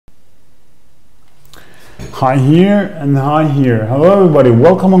Hi here and hi here. Hello everybody,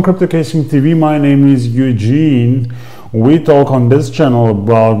 welcome on Cryptocasing TV. My name is Eugene. We talk on this channel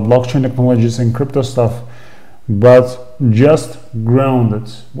about blockchain technologies and crypto stuff, but just grounded.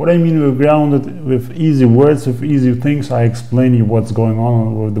 What I mean with grounded, with easy words, with easy things, I explain you what's going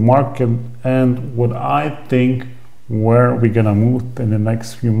on with the market and what I think where we're gonna move in the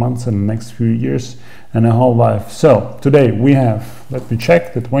next few months and the next few years and a whole life. So today we have, let me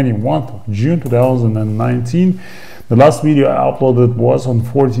check, the 21st of June 2019. The last video I uploaded was on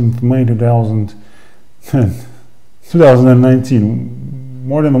 14th May 2019,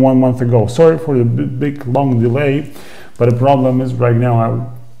 more than 1 month ago. Sorry for the big long delay, but the problem is right now I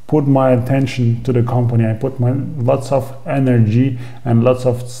put my attention to the company. I put my lots of energy and lots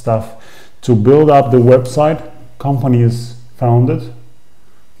of stuff to build up the website. Company is founded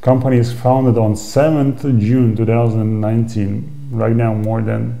on 7th June 2019, right now more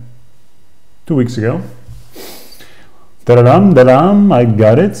than 2 weeks ago. Ta-da-dum, I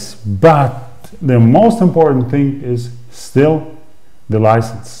got it. But the most important thing is still the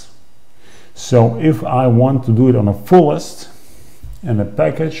license. So if I want to do it on a fullest and a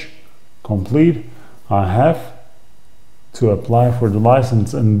package complete, I have to apply for the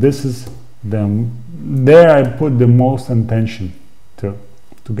license, and this is there I put the most intention to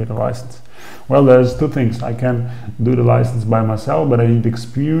get a license. Well, there's two things. I can do the license by myself, but I need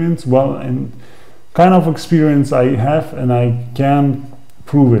experience. Well, and kind of experience I have, and I can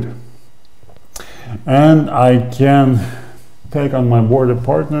prove it. And I can take on my board a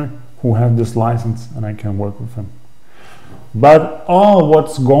partner who have this license, and I can work with him. But all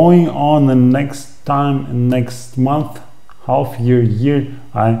what's going on the next time, next month, half year,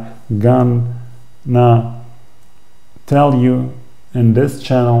 I gonna tell you in this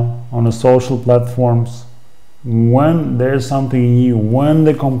channel, on the social platforms, when there's something new, when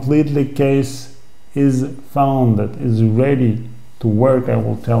the completely case is founded, is ready to work, I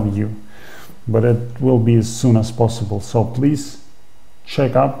will tell you. But it will be as soon as possible. So please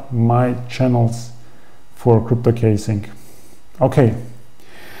check out my channels for Cryptocasing. Okay.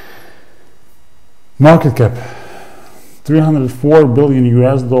 Market cap. 304 billion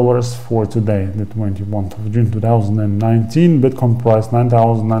US dollars for today, the 21st of June 2019. Bitcoin price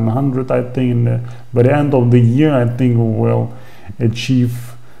 9,900. I think by the end of the year, I think we will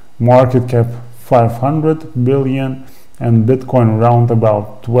achieve market cap 500 billion and Bitcoin around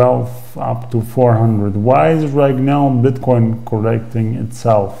about 12 up to 400. Why is right now Bitcoin correcting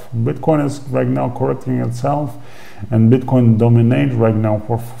itself? Bitcoin is right now correcting itself, and Bitcoin dominates right now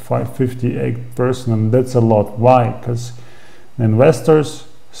for 58%, and that's a lot. Why? Because investors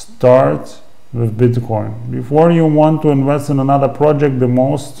start with Bitcoin. Before you want to invest in another project, the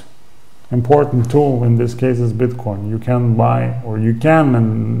most important tool in this case is Bitcoin. You can buy, or you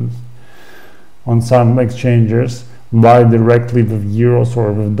can on some exchanges buy directly with euros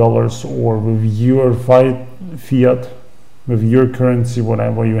or with dollars or with your fiat, with your currency,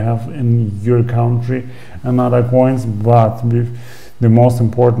 whatever you have in your country, and other coins. But the most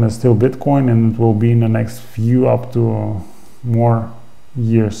important is still Bitcoin, and it will be in the next few up to more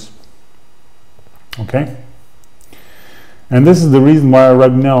years. Okay, and this is the reason why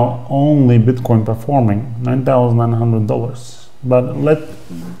right now only Bitcoin performing $9,900. But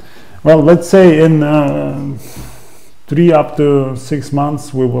let's say in 3 up to 6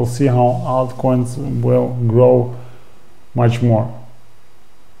 months we will see how altcoins will grow much more.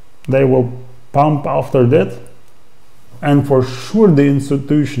 They will pump after that, and for sure the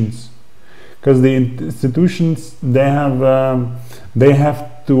institutions, because the institutions they have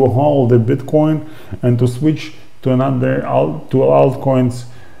to hold the Bitcoin and to switch to another altcoins.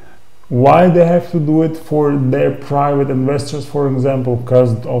 Why they have to do it? For their private investors, for example,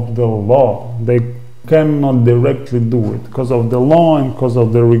 because of the law. They cannot directly do it because of the law and because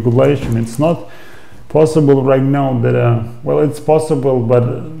of the regulation. It's not possible right now that well, it's possible, but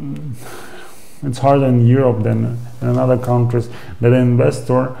it's harder in Europe than in other countries, that an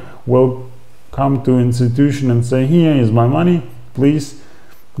investor will come to institution and say, here is my money, please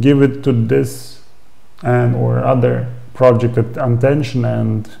give it to this and or other project at attention,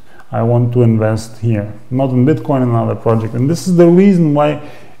 and I want to invest here, not in Bitcoin, another project. And this is the reason why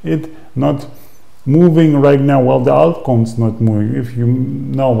it not moving right now. Well, the altcoins not moving, if you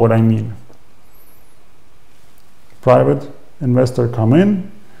know what I mean. Private investor come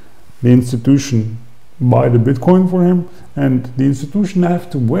in, the institution buy the Bitcoin for him, and the institution have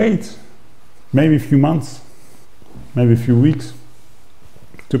to wait maybe a few months, maybe a few weeks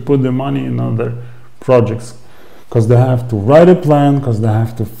to put the money in other projects, because they have to write a plan, because they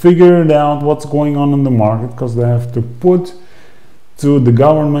have to figure it out what's going on in the market, because they have to put to the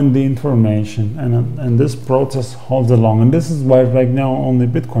government the information, and this process holds along, and this is why right now only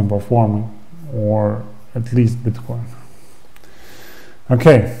Bitcoin performing, or at least Bitcoin.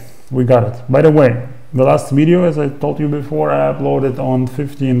 Okay, we got it. By the way, the last video, as I told you before, I uploaded on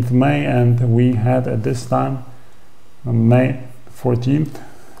 15th May, and we had at this time on May 14th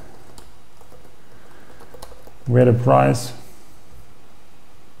we had a price,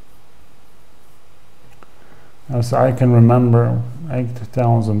 as I can remember,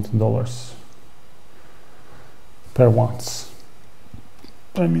 $8,000 per once.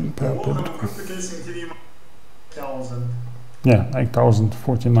 I mean per Bitcoin. Yeah,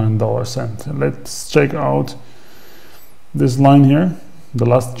 $8,049. And let's check out this line here, the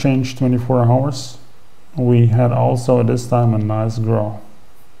last change 24 hours. We had also at this time a nice grow.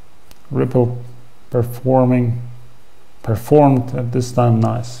 Ripple performed at this time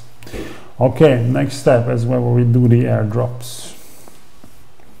nice. Okay, next step is where we do the airdrops.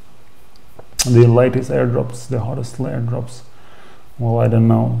 The latest airdrops, the hottest airdrops. Well, I don't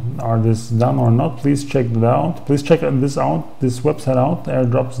know, are this done or not? Please check it out. Please check this website out,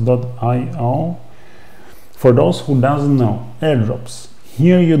 airdrops.io. For those who doesn't know, airdrops.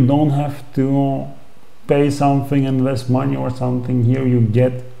 Here you don't have to pay something, invest money or something. Here you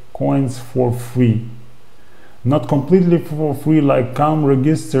get coins for free. Not completely for free, like come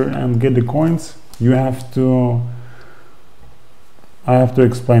register and get the coins. You have to, I have to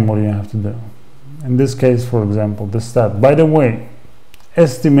explain what you have to do. In this case, for example, the step. By the way,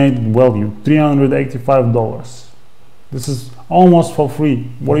 estimated value $385. This is almost for free.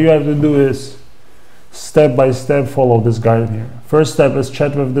 What you have to do is step by step follow this guide here. First step is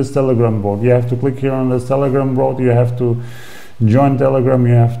chat with this Telegram bot. You have to click here on this Telegram bot. You have to join Telegram.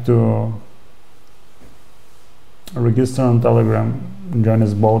 You have to register on Telegram, join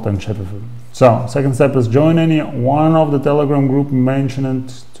his bot and chat with him. So second step is join any one of the Telegram group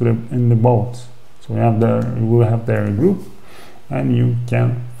mentioned in the bot. So you will have their group and you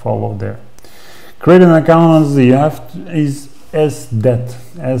can follow there. Create an account as you have to, is SDAT,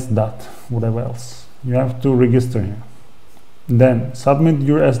 whatever else. You have to register here. Then submit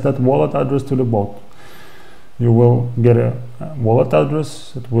your SDAT wallet address to the bot. You will get a wallet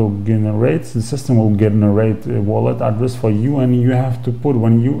address. It will generate, the system will generate a wallet address for you, and you have to put,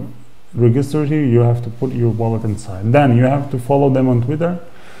 when you register here, you have to put your wallet inside. Then you have to follow them on Twitter,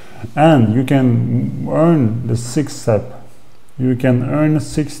 and you can earn the sixth step. You can earn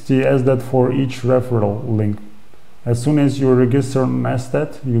 60 SDAT for each referral link. As soon as you register on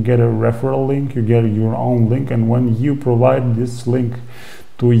SDAT, you get a referral link, you get your own link, and when you provide this link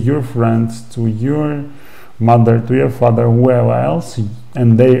to your friends, to your mother, to your father, whoever else,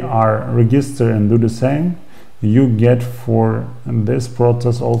 and they are registered and do the same, you get for this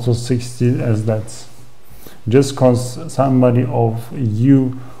process also 60 SDATs. Just cause somebody of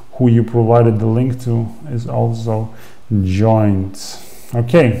you who you provided the link to is also joined.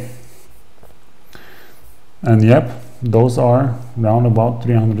 Okay, and yep, those are round about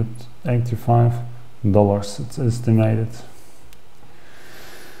 $385. It's estimated.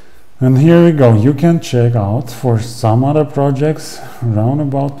 And here we go. You can check out for some other projects around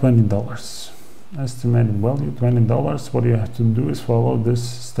about $20. Estimated value $20. What you have to do is follow this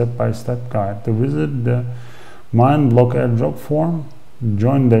step-by-step guide. To visit the mine block airdrop form,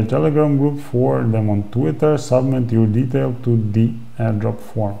 join their Telegram group, for them on Twitter, submit your detail to the airdrop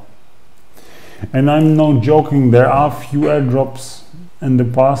form. And I'm not joking, there are few airdrops in the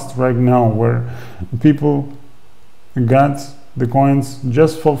past right now where people got the coins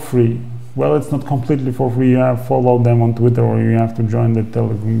just for free. Well, it's not completely for free. You have to follow them on Twitter or you have to join the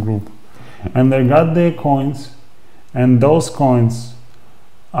Telegram group. And they got their coins, and those coins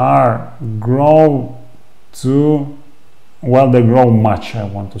are grow to, well, they grow much, I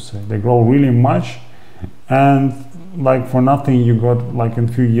want to say. They grow really much, and like for nothing you got like in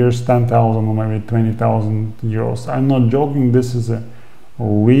a few years 10,000 or maybe 20,000 euros. I'm not joking, this is a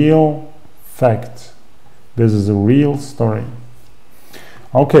real fact. This is a real story.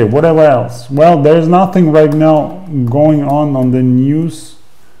 Okay, whatever else? Well, there's nothing right now going on the news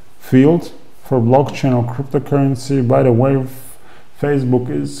field for blockchain or cryptocurrency. By the way, Facebook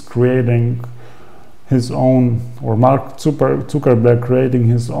is creating his own, or Mark Zuckerberg creating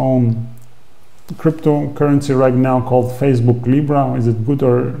his own cryptocurrency right now called Facebook Libra. Is it good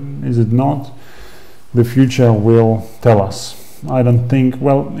or is it not? The future will tell us. I don't think,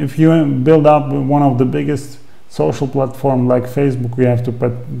 well, if you build up one of the biggest social platform like Facebook, you have to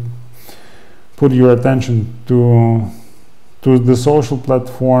put your attention to the social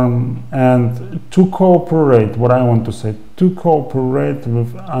platform and to cooperate, what I want to say, to cooperate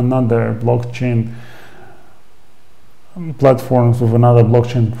with another blockchain platforms with another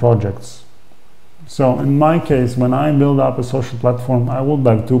blockchain projects. So in my case, when I build up a social platform, I would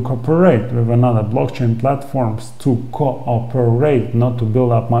like to cooperate with another blockchain platforms, to cooperate, not to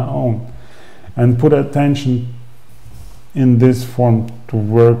build up my own, and put attention in this form to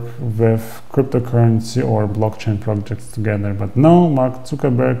work with cryptocurrency or blockchain projects together. But no, Mark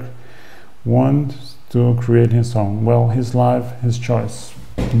Zuckerberg wants to create his own. Well, his life, his choice.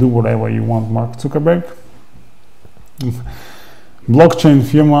 Do whatever you want, Mark Zuckerberg. Blockchain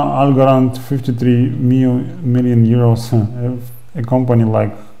firma Algorand, 53 million euros. A company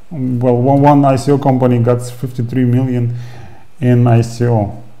like, well, one ICO company got 53 million in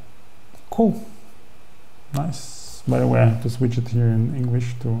ICO. Cool. Nice. By the way, I have to switch it here in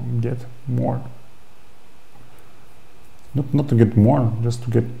English to get more. Not to get more, just to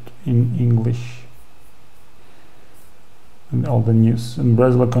get in English. And all the news. In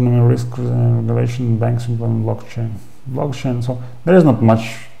Brazil, economy risk regulation, banks implement blockchain. So there is not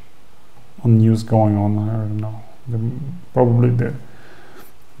much on news going on. I don't know. Probably the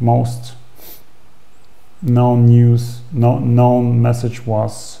most known known message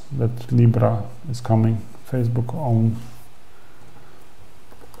was that Libra is coming. Facebook own.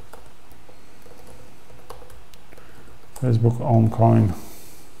 Coin.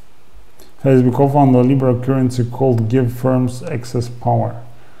 Facebook co-founder Libra currency called give firms excess power.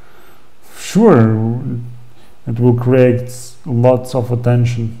 Sure, it will create lots of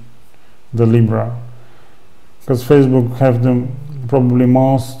attention, the Libra, because Facebook have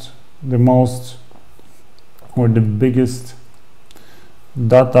the biggest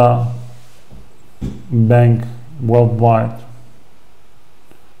data bank worldwide.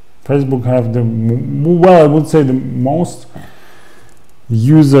 Facebook have the, well, I would say the most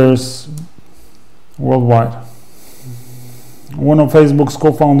users worldwide. One of Facebook's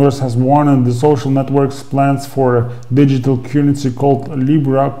co-founders has warned the social network's plans for a digital currency called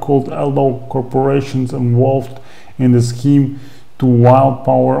Libra, although corporations involved in the scheme to wield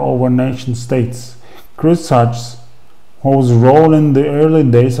power over nation states. Khrushchev, whose role in the early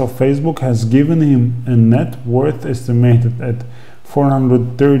days of Facebook has given him a net worth estimated at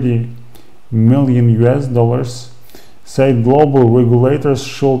 430 million US, said global regulators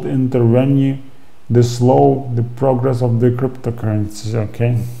should intervene to slow the progress of the cryptocurrencies.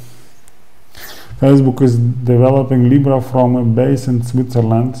 Okay. Facebook is developing Libra from a base in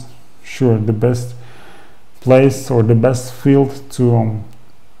Switzerland. Sure, the best place or the best field to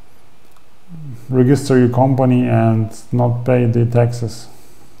register your company and not pay the taxes,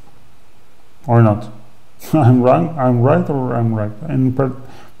 or not. I'm wrong. I'm right, or I'm right. In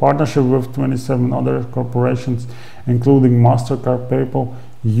partnership with 27 other corporations, including Mastercard, PayPal,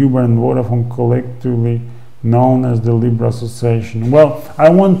 Uber, and Vodafone, collectively known as the Libra Association. Well, I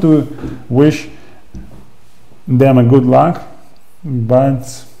want to wish them a good luck,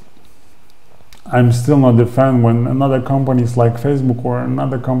 but I'm still not a fan when another companies like Facebook or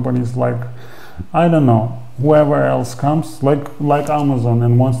another companies like, I don't know, whoever else comes, like Amazon,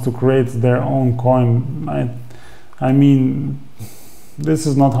 and wants to create their own coin. I mean, this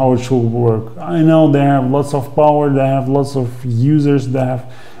is not how it should work. I know they have lots of power, they have lots of users, they have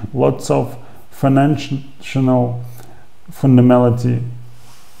lots of financial fundamentality.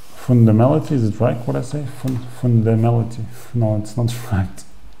 Fundamentality, is it right what I say? Fundamentality. No, it's not right.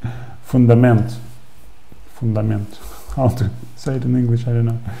 Fundament. How to say it in English, I don't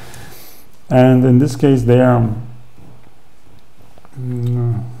know. And in this case, they are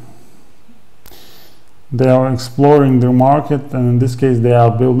exploring their market, and in this case, they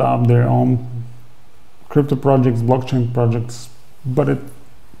are build up their own crypto projects, blockchain projects. But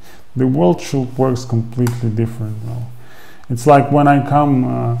the world should work completely different now. It's like when I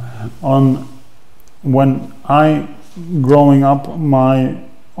come when I growing up my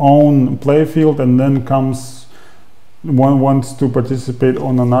own playfield, and then comes one wants to participate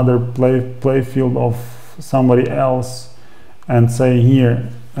on another playfield of somebody else and say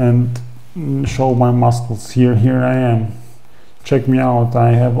here and show my muscles, here I am, check me out,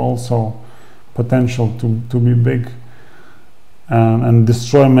 I have also potential to be big and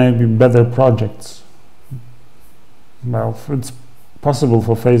destroy maybe better projects. Well, it's possible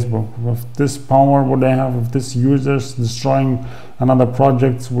for Facebook with this power what they have, with these users destroying another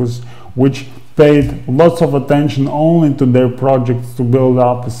projects which paid lots of attention only to their projects, to build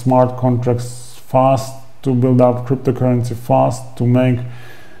up smart contracts fast, to build up cryptocurrency fast, to make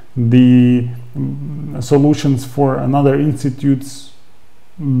the solutions for another institutes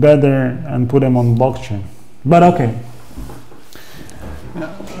better and put them on blockchain. But okay,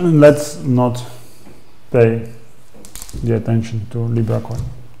 let's not pay the attention to Libra coin.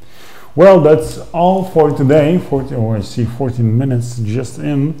 Well, that's all for today. I see 14 minutes just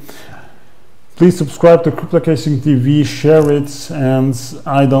in. Please subscribe to Cryptocasing TV, share it, and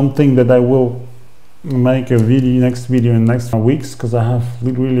I don't think that I will make a next video in next weeks, because I have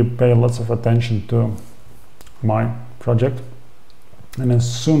really paid lots of attention to my project. And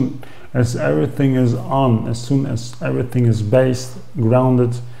as soon as everything is on, as soon as everything is based,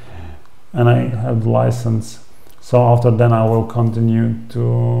 grounded, and I have the license, so after then I will continue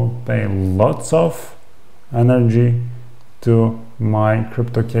to pay lots of energy to my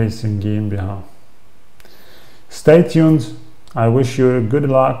Cryptocasing GmbH. Stay tuned. I wish you good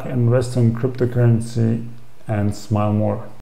luck, invest in cryptocurrency, and smile more.